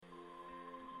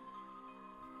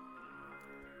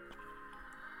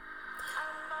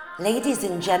Ladies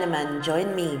and gentlemen,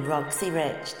 join me, Roxy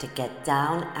Rich, to get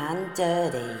down and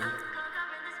dirty.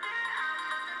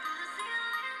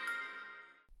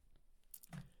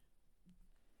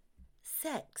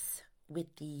 Sex with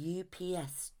the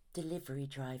UPS delivery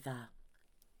driver.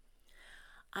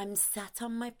 I'm sat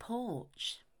on my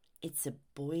porch. It's a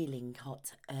boiling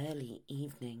hot early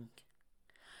evening.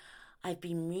 I've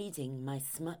been reading my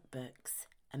smut books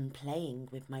and playing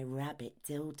with my rabbit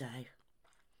dildo.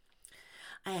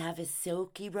 I have a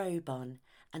silky robe on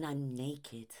and I'm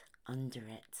naked under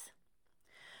it.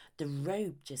 The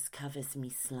robe just covers me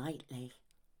slightly.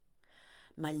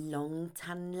 My long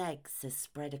tan legs are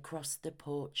spread across the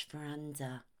porch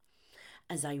veranda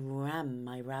as I ram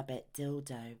my rabbit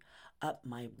dildo up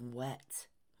my wet,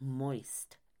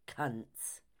 moist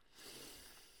cunts.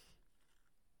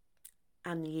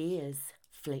 And ears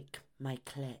flick my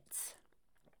clit.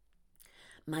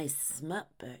 My smut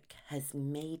book has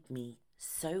made me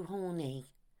so horny,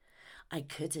 I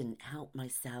couldn't help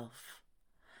myself.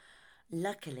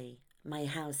 Luckily, my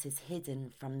house is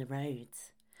hidden from the road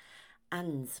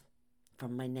and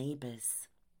from my neighbours,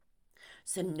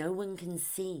 so no one can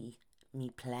see me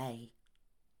play.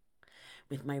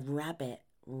 With my rabbit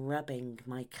rubbing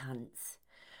my cunt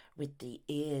with the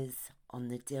ears on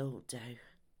the dildo.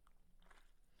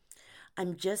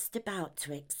 I'm just about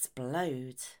to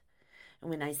explode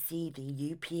when I see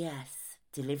the UPS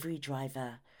delivery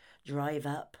driver drive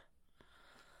up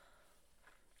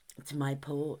to my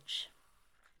porch.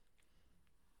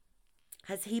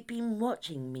 Has he been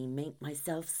watching me make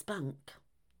myself spunk?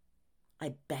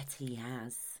 I bet he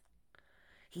has.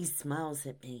 He smiles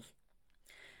at me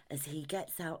as he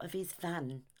gets out of his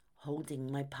van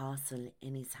holding my parcel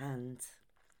in his hand.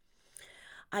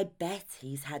 I bet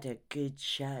he's had a good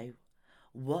show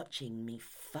watching me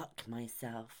fuck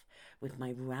myself with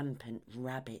my rampant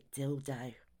rabbit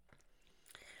dildo.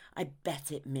 I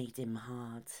bet it made him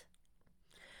hard.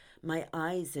 My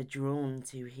eyes are drawn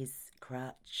to his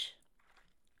crotch.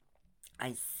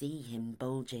 I see him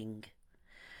bulging.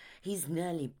 He's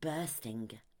nearly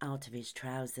bursting out of his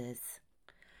trousers.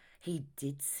 He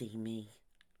did see me.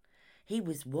 He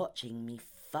was watching me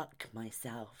fuck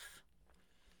myself.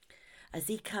 As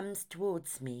he comes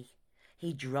towards me,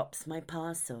 he drops my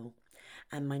parcel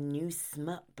and my new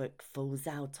smut book falls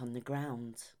out on the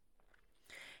ground.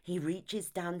 He reaches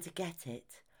down to get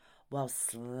it while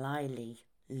slyly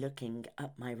looking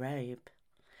up my robe.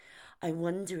 I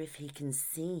wonder if he can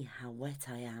see how wet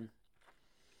I am.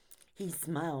 He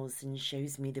smiles and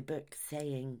shows me the book,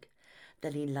 saying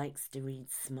that he likes to read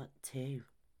smut too.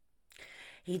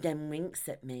 He then winks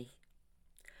at me.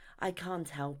 I can't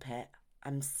help it.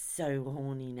 I'm so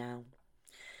horny now.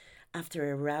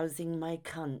 After arousing my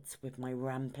cunt with my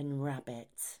rampant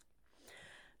rabbit,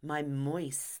 my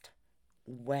moist,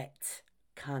 wet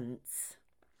cunts,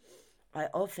 I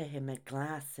offer him a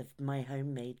glass of my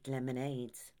homemade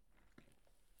lemonade.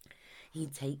 He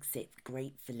takes it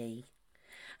gratefully,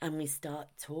 and we start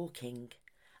talking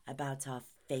about our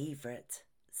favourite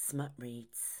smut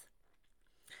reads.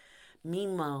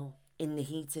 Meanwhile, in the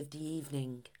heat of the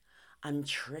evening, I'm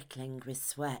trickling with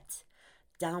sweat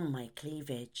down my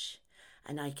cleavage,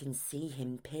 and I can see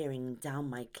him peering down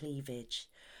my cleavage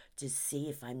to see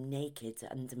if I'm naked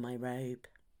under my robe.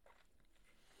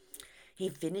 He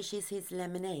finishes his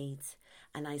lemonade,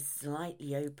 and I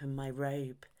slightly open my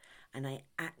robe, and I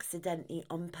accidentally,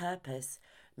 on purpose,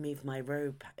 move my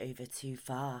robe over too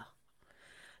far.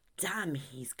 Damn,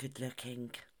 he's good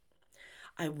looking.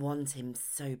 I want him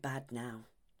so bad now.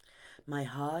 My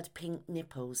hard pink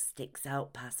nipple sticks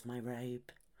out past my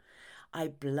robe. I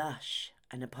blush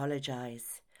and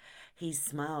apologise. He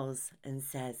smiles and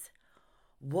says,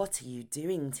 "What are you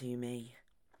doing to me?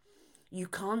 You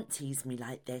can't tease me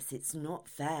like this. It's not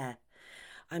fair.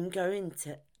 I'm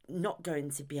not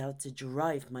going to be able to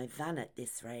drive my van at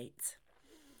this rate."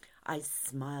 I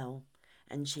smile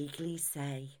and cheekily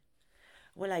say,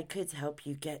 "Well, I could help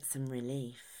you get some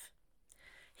relief."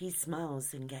 He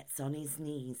smiles and gets on his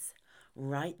knees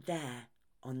right there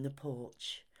on the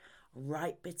porch,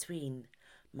 right between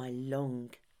my long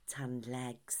tanned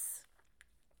legs.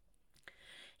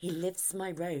 He lifts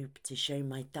my robe to show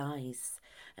my thighs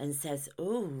and says,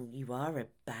 "Oh, you are a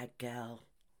bad girl."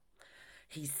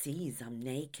 He sees I'm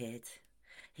naked.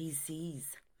 He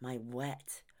sees my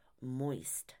wet,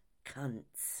 moist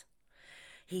cunts.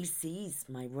 He sees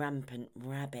my rampant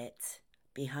rabbit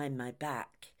behind my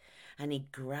back, and he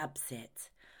grabs it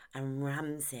and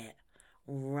rams it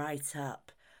right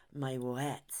up my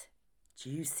wet,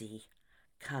 juicy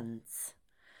cunts.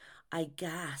 I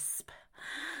gasp.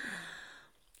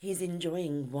 He's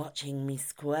enjoying watching me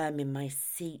squirm in my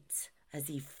seat as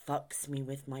he fucks me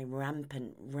with my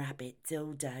rampant rabbit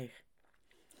dildo.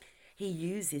 He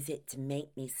uses it to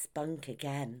make me spunk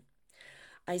again.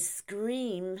 I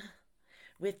scream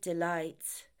with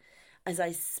delight as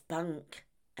I spunk,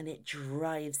 and it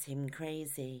drives him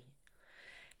crazy.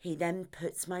 He then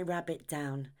puts my rabbit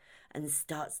down and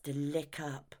starts to lick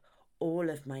up all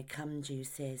of my cum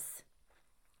juices.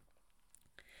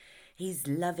 He's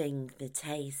loving the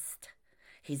taste.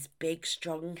 His big,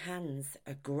 strong hands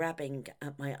are grabbing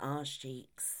at my arse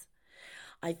cheeks.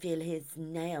 I feel his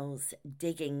nails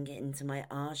digging into my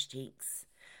arse cheeks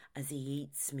as he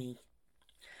eats me,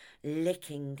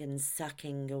 licking and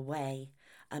sucking away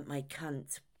at my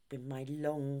cunt with my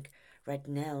long red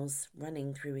nails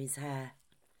running through his hair.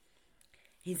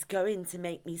 He's going to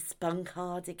make me spunk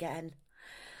hard again.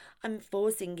 I'm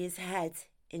forcing his head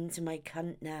into my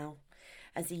cunt now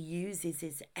as he uses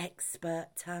his expert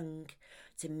tongue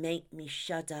to make me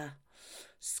shudder,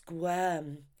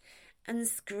 squirm and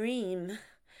scream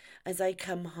as I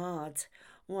come hard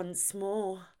once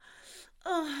more.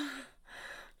 Oh.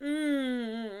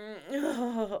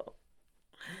 Oh.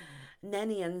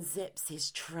 Then he unzips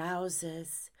his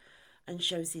trousers and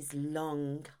shows his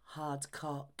long, hard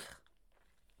cock.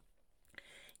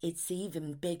 It's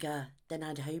even bigger than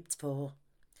I'd hoped for.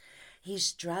 He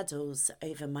straddles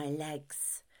over my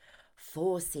legs,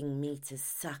 forcing me to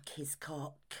suck his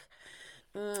cock.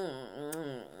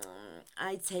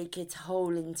 I take it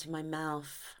whole into my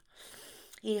mouth.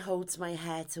 He holds my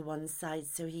hair to one side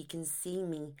so he can see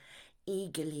me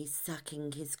eagerly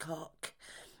sucking his cock,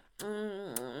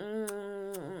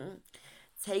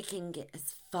 taking it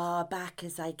as far back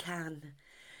as I can,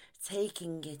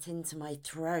 taking it into my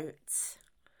throat.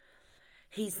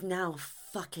 He's now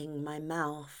fucking my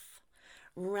mouth,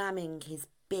 ramming his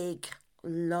big,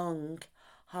 long,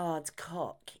 hard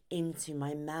cock into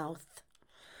my mouth,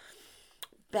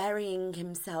 burying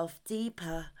himself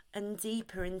deeper and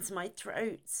deeper into my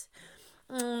throat.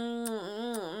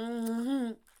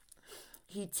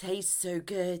 He tastes so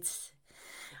good.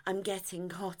 I'm getting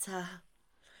hotter.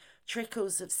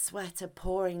 Trickles of sweat are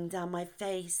pouring down my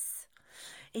face.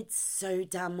 It's so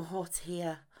damn hot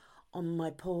here on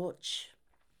my porch.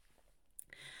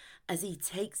 As he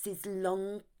takes his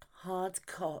long, hard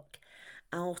cock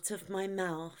out of my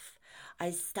mouth,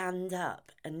 I stand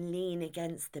up and lean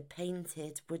against the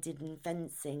painted wooden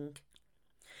fencing.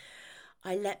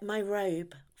 I let my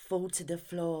robe fall to the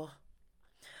floor.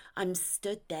 I'm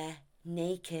stood there,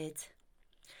 naked.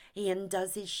 He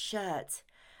undoes his shirt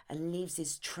and leaves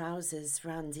his trousers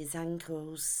round his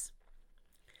ankles.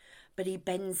 But he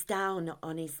bends down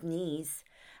on his knees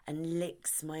and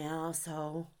licks my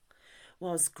arsehole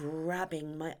whilst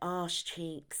grabbing my arse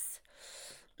cheeks.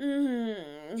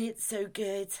 It's so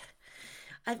good.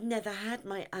 I've never had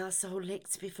my arsehole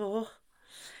licked before.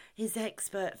 His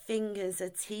expert fingers are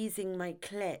teasing my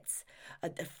clit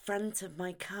at the front of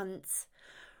my cunt,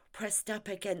 pressed up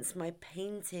against my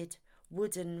painted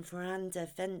wooden veranda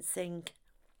fencing.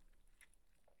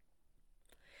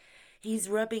 He's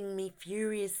rubbing me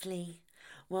furiously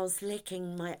whilst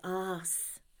licking my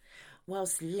arse,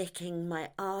 whilst licking my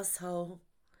arsehole.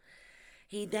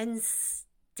 He then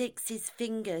sticks his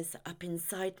fingers up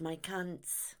inside my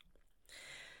cunt.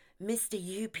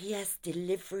 Mr. UPS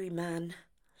delivery man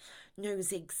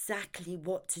knows exactly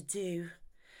what to do.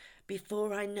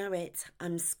 Before I know it,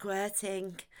 I'm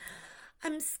squirting.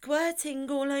 I'm squirting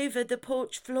all over the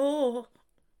porch floor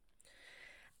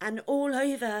and all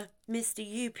over Mr.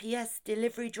 UPS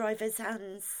delivery driver's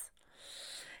hands.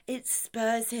 It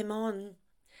spurs him on.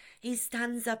 He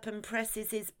stands up and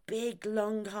presses his big,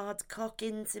 long, hard cock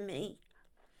into me,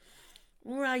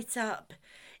 right up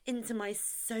into my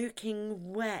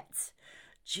soaking wet,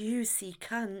 juicy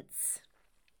cunt.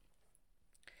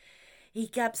 He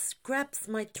grabs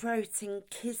my throat and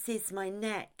kisses my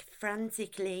neck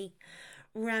frantically,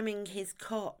 ramming his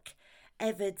cock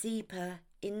ever deeper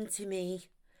into me,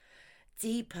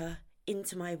 deeper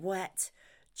into my wet,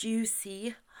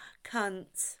 juicy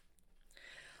cunt.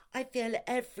 I feel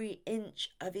every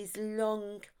inch of his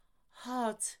long,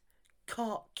 hard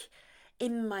cock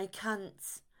in my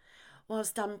cunt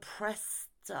whilst I'm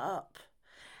pressed up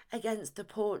against the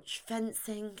porch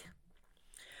fencing,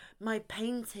 my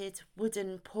painted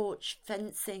wooden porch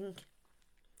fencing.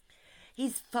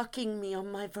 He's fucking me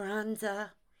on my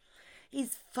veranda.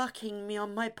 He's fucking me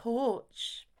on my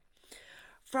porch.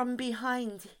 From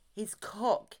behind, his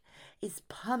cock is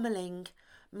pummeling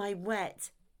my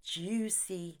wet,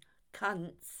 juicy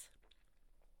cunt.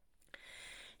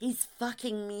 He's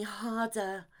fucking me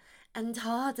harder and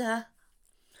harder.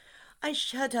 I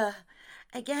shudder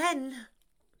again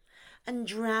and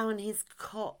drown his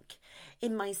cock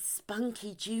in my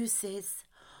spunky juices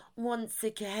once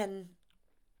again.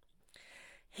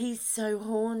 He's so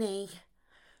horny,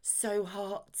 so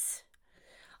hot.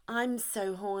 I'm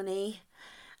so horny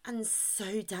and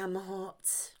so damn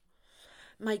hot.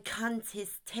 My cunt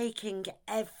is taking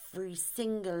every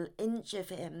single inch of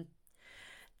him,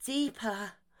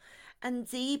 deeper and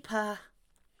deeper.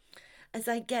 As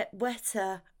I get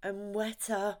wetter and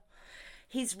wetter,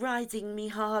 he's riding me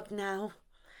hard now.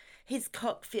 His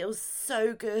cock feels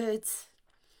so good.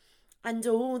 And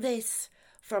all this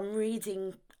from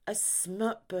reading a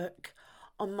smut book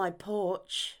on my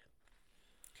porch.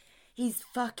 He's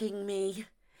fucking me.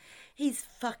 He's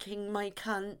fucking my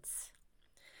cunt.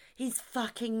 He's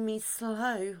fucking me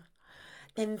slow,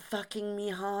 then fucking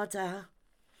me harder.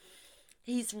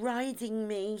 He's riding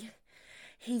me.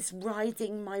 He's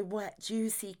riding my wet,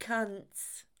 juicy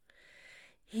cunt.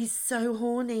 He's so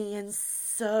horny and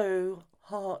so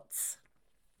hot.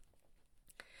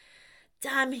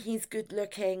 Damn, he's good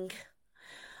looking.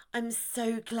 I'm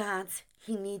so glad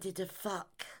he needed a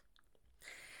fuck.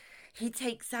 He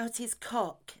takes out his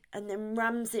cock and then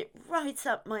rams it right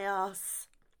up my arse.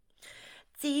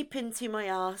 Deep into my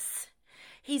arse.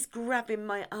 He's grabbing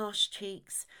my arse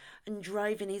cheeks and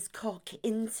driving his cock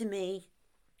into me.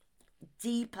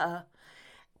 Deeper,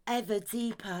 ever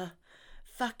deeper,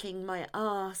 fucking my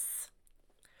arse.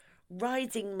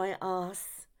 Riding my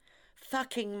arse,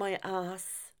 fucking my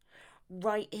arse,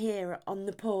 right here on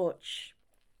the porch.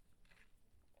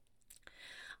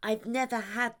 I've never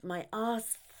had my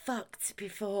arse fucked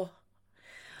before.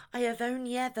 I have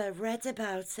only ever read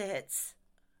about it.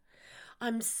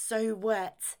 I'm so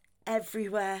wet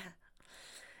everywhere.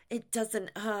 It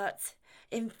doesn't hurt.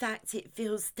 In fact, it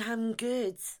feels damn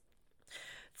good.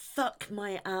 Fuck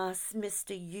my ass,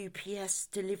 Mr. UPS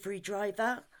delivery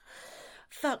driver.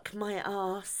 Fuck my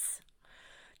ass.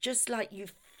 Just like you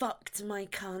fucked my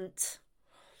cunt.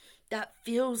 That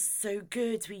feels so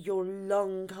good with your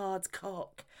long, hard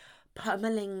cock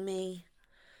pummeling me.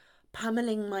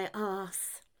 Pummeling my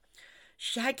ass.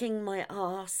 Shagging my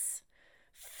ass.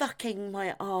 Fucking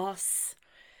my ass.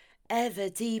 Ever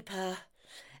deeper.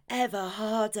 Ever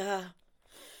harder.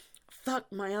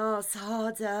 Fuck my ass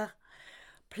harder.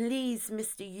 Please,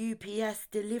 Mr. UPS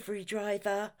delivery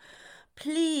driver.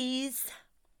 Please.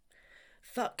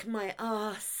 Fuck my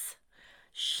ass.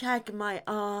 Shag my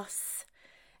ass.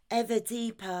 Ever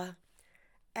deeper.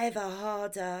 Ever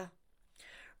harder.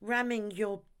 Ramming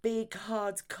your big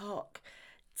hard cock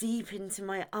deep into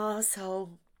my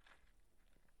arsehole.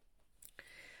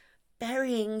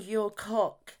 Burying your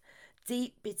cock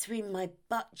deep between my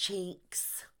butt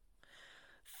cheeks.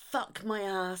 Fuck my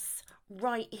ass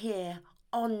right here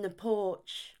on the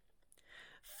porch.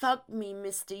 Fuck me,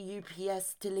 Mr.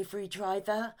 UPS delivery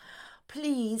driver.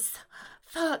 Please,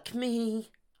 fuck me.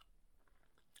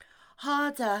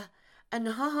 Harder and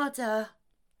harder.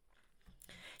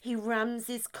 He rams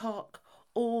his cock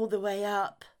all the way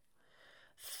up.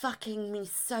 Fucking me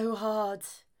so hard.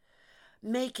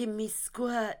 Making me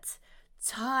squirt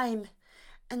time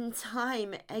and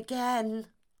time again.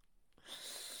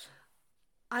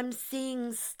 I'm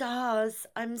seeing stars.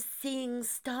 I'm seeing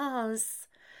stars.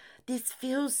 This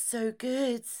feels so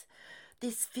good.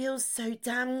 This feels so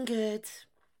damn good.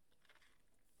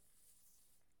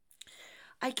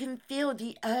 I can feel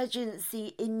the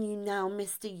urgency in you now,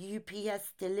 Mr.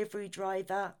 UPS delivery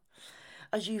driver,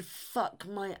 as you fuck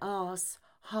my ass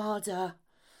harder.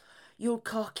 Your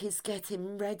cock is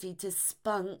getting ready to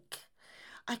spunk.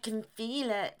 I can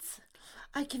feel it.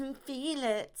 I can feel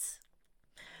it.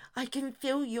 I can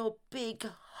feel your big,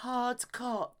 hard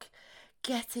cock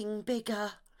getting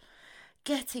bigger,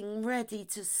 getting ready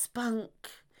to spunk.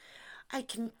 I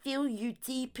can feel you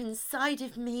deep inside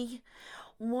of me,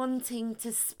 wanting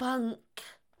to spunk.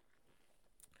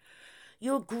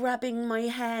 You're grabbing my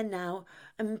hair now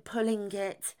and pulling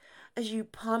it as you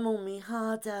pummel me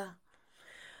harder,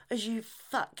 as you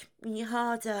fuck me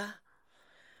harder,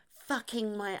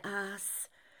 fucking my ass,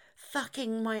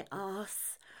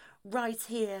 right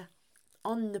here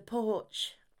on the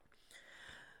porch.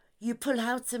 You pull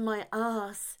out of my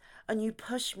ass and you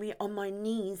push me on my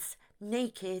knees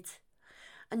naked,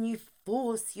 and you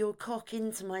force your cock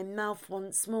into my mouth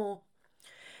once more,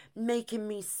 making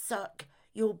me suck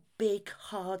your big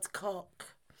hard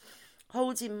cock,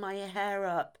 holding my hair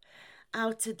up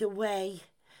out of the way,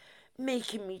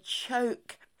 making me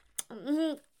choke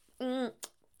on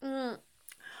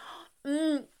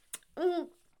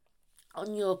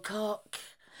your cock.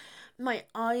 My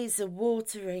eyes are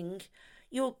watering.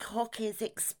 Your cock is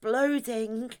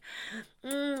exploding.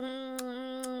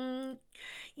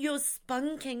 You're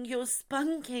spunking, you're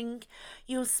spunking,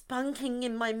 you're spunking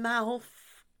in my mouth.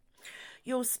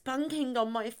 You're spunking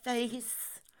on my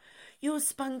face. You're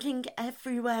spunking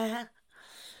everywhere.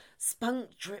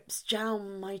 Spunk drips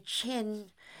down my chin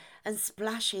and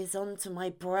splashes onto my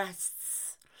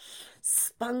breasts.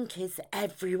 Spunk is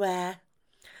everywhere.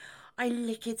 I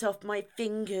lick it off my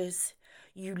fingers.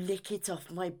 You lick it off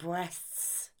my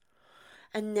breasts.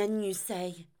 And then you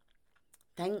say,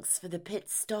 "Thanks for the pit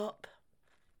stop."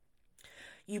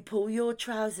 You pull your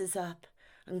trousers up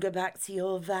and go back to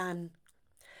your van,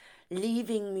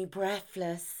 leaving me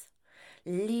breathless,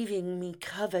 leaving me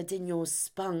covered in your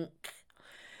spunk.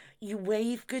 You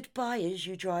wave goodbye as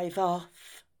you drive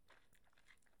off.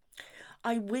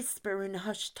 I whisper in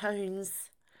hushed tones,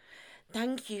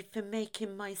 "Thank you for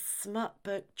making my smut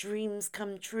book dreams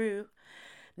come true,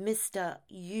 Mr.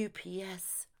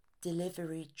 UPS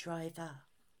delivery driver."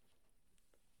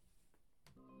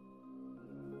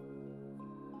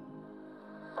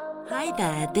 Hi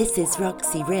there, this is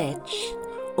Roxy Rich,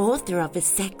 author of A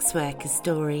Sex Worker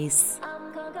Stories.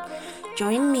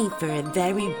 Join me for a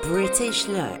very British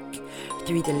look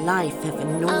through the life of a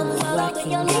normal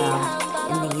working girl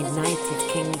in the United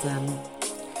Kingdom.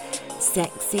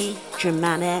 Sexy,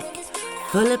 dramatic,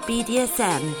 full of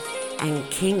BDSM and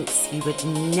kinks you would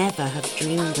never have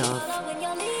dreamed of.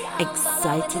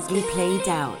 Excitedly played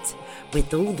out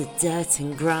with all the dirt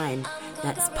and grime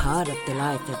that's part of the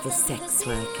life of a sex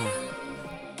worker.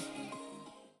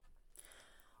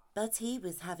 But he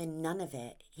was having none of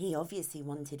it. He obviously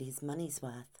wanted his money's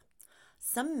worth.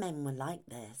 Some men were like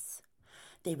this.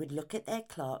 They would look at their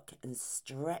clock and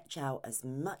stretch out as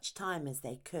much time as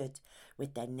they could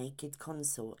with their naked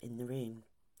consort in the room.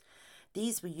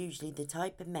 These were usually the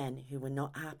type of men who were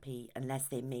not happy unless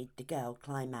they made the girl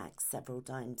climax several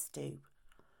times too.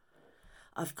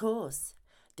 Of course,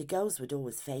 the girls would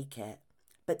always fake it,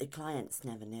 but the clients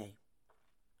never knew.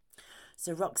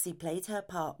 So Roxy played her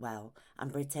part well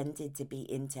and pretended to be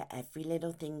into every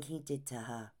little thing he did to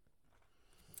her,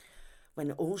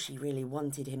 when all she really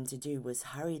wanted him to do was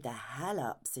hurry the hell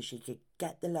up so she could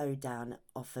get the lowdown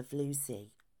off of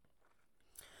Lucy.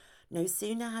 No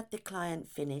sooner had the client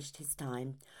finished his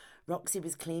time, Roxy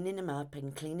was cleaning him up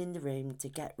and cleaning the room to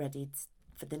get ready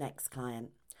for the next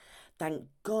client. Thank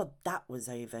God that was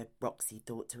over, Roxy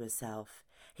thought to herself.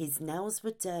 His nails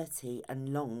were dirty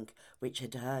and long, which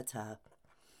had hurt her.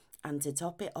 And to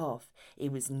top it off, he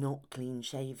was not clean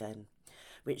shaven,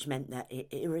 which meant that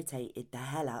it irritated the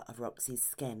hell out of Roxy's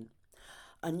skin.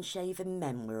 Unshaven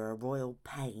men were a royal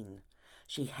pain.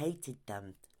 She hated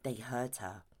them. They hurt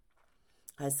her.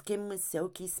 Her skin was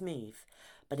silky smooth,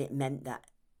 but it meant that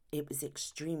it was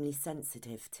extremely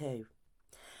sensitive too.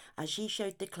 As she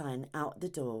showed the client out the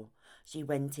door, she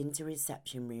went into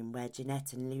reception room where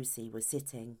Jeanette and Lucy were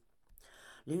sitting.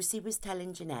 Lucy was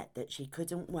telling Jeanette that she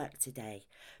couldn't work today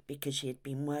because she had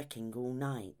been working all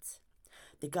night.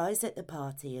 The guys at the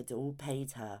party had all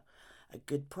paid her a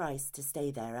good price to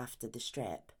stay there after the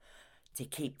strip to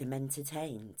keep them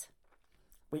entertained,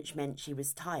 which meant she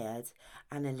was tired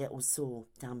and a little sore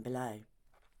down below.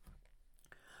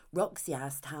 Roxy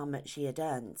asked how much she had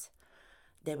earned.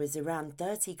 There was around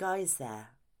 30 guys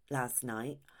there last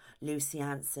night. Lucy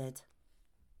answered,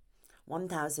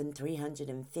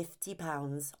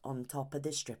 £1,350 on top of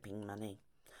the stripping money.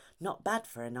 Not bad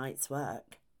for a night's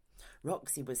work.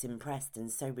 Roxy was impressed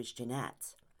and so was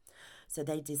Jeanette. So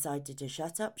they decided to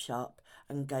shut up shop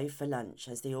and go for lunch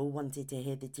as they all wanted to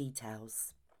hear the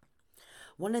details.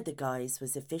 One of the guys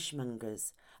was a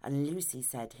fishmonger's and Lucy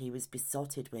said he was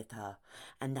besotted with her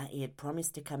and that he had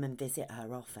promised to come and visit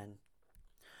her often.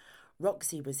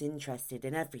 Roxy was interested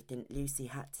in everything Lucy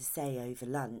had to say over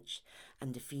lunch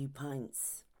and a few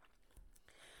pints.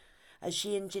 As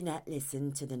she and Jeanette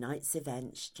listened to the night's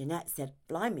events, Jeanette said,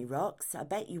 "Blimey, Rox, I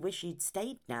bet you wish you'd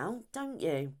stayed now, don't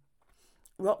you?"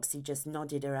 Roxy just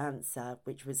nodded her answer,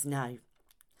 which was no,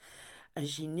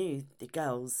 as she knew the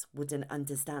girls wouldn't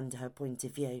understand her point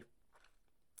of view.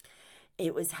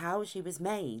 It was how she was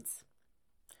made.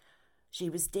 She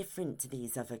was different to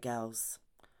these other girls.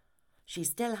 She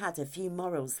still had a few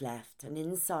morals left, and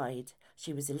inside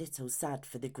she was a little sad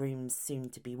for the groom's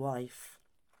soon-to-be wife.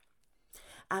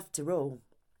 After all,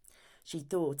 she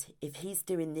thought, if he's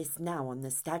doing this now on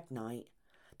the stag night,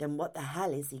 then what the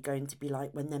hell is he going to be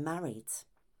like when they're married?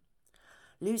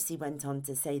 Lucy went on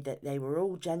to say that they were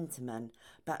all gentlemen,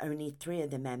 but only 3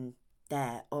 of the men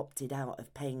there opted out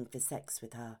of paying for sex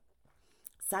with her.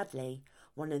 Sadly,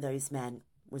 one of those men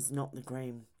was not the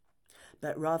groom,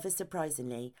 but rather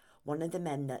surprisingly, one of the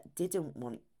men that didn't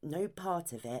want no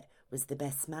part of it was the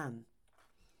best man.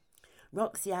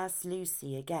 Roxy asked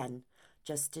Lucy again,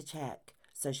 just to check,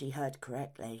 so she heard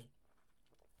correctly.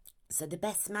 So the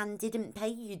best man didn't pay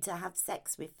you to have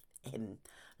sex with him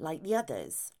like the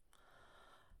others?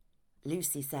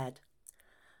 Lucy said,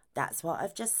 That's what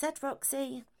I've just said,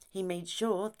 Roxy. He made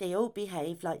sure they all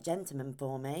behaved like gentlemen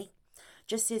for me,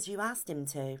 just as you asked him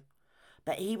to.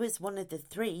 But he was one of the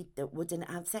 3 that wouldn't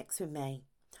have sex with me.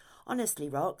 Honestly,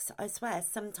 Rox, I swear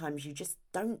sometimes you just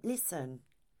don't listen.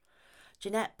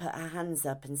 Jeanette put her hands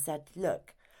up and said,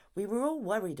 Look, we were all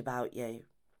worried about you.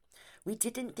 We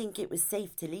didn't think it was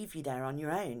safe to leave you there on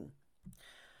your own.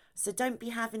 So don't be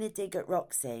having a dig at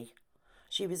Roxy.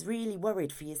 She was really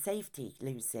worried for your safety,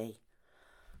 Lucy.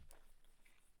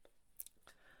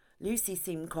 Lucy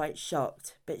seemed quite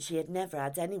shocked, but she had never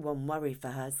had anyone worry for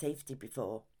her safety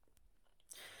before.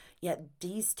 Yet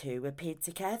these 2 appeared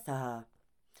to care for her.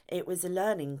 It was a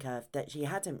learning curve that she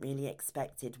hadn't really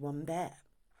expected one bit.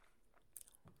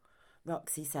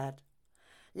 Roxy said,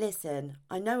 Listen,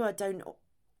 I know I don't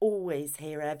always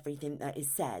hear everything that is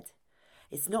said.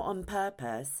 It's not on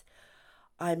purpose.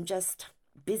 I'm just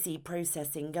busy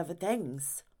processing other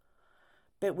things.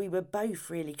 But we were both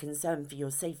really concerned for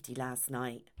your safety last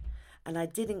night, and I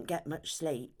didn't get much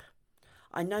sleep.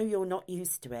 I know you're not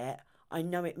used to it. I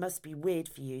know it must be weird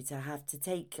for you to have to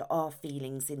take our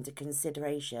feelings into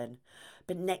consideration,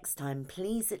 but next time,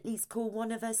 please at least call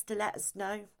one of us to let us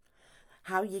know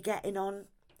how you're getting on.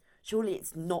 Surely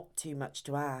it's not too much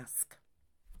to ask.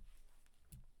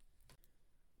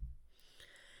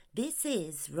 This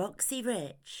is Roxy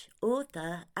Rich,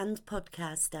 author and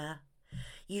podcaster.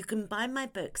 You can buy my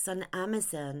books on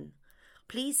Amazon.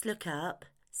 Please look up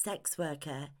Sex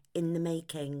Worker in the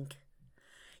Making.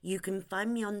 You can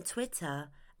find me on Twitter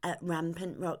at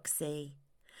Rampant Roxy.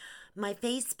 My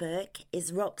Facebook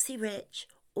is Roxy Rich,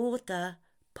 author,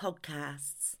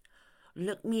 podcasts.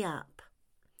 Look me up.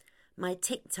 My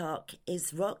TikTok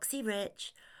is Roxy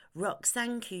Rich,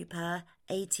 Roxanne Cooper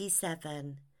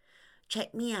 87.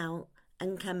 Check me out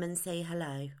and come and say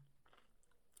hello.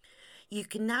 You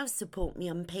can now support me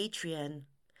on Patreon.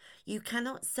 You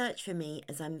cannot search for me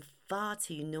as I'm far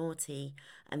too naughty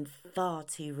and far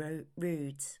too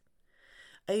rude.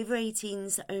 Over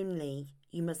 18s only.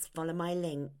 You must follow my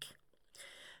link.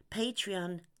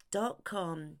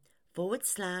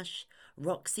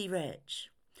 Patreon.com/Roxy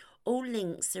Rich. All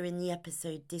links are in the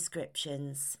episode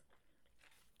descriptions.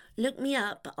 Look me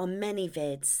up on many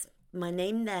vids. My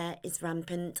name there is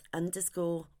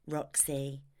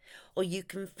Rampant_Roxy. Or you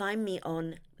can find me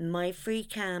on My Free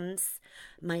Cams.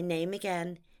 My name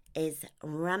again is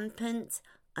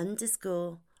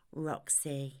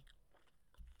Rampant_Roxy.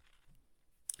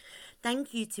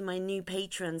 Thank you to my new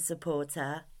Patreon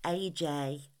supporter,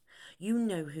 AJ. You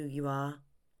know who you are.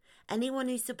 Anyone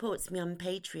who supports me on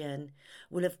Patreon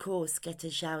will of course get a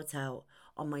shout out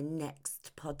on my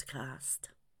next podcast.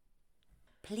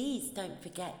 Please don't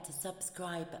forget to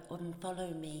subscribe and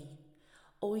follow me.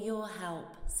 All your help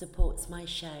supports my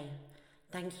show.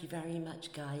 Thank you very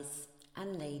much, guys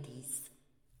and ladies.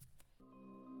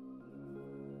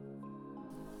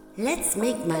 Let's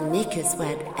make my knickers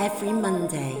wet every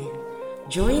Monday.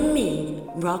 Join me,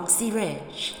 Roxy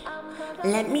Rich.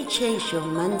 Let me chase your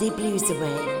Monday blues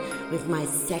away with my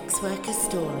sex worker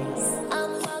stories.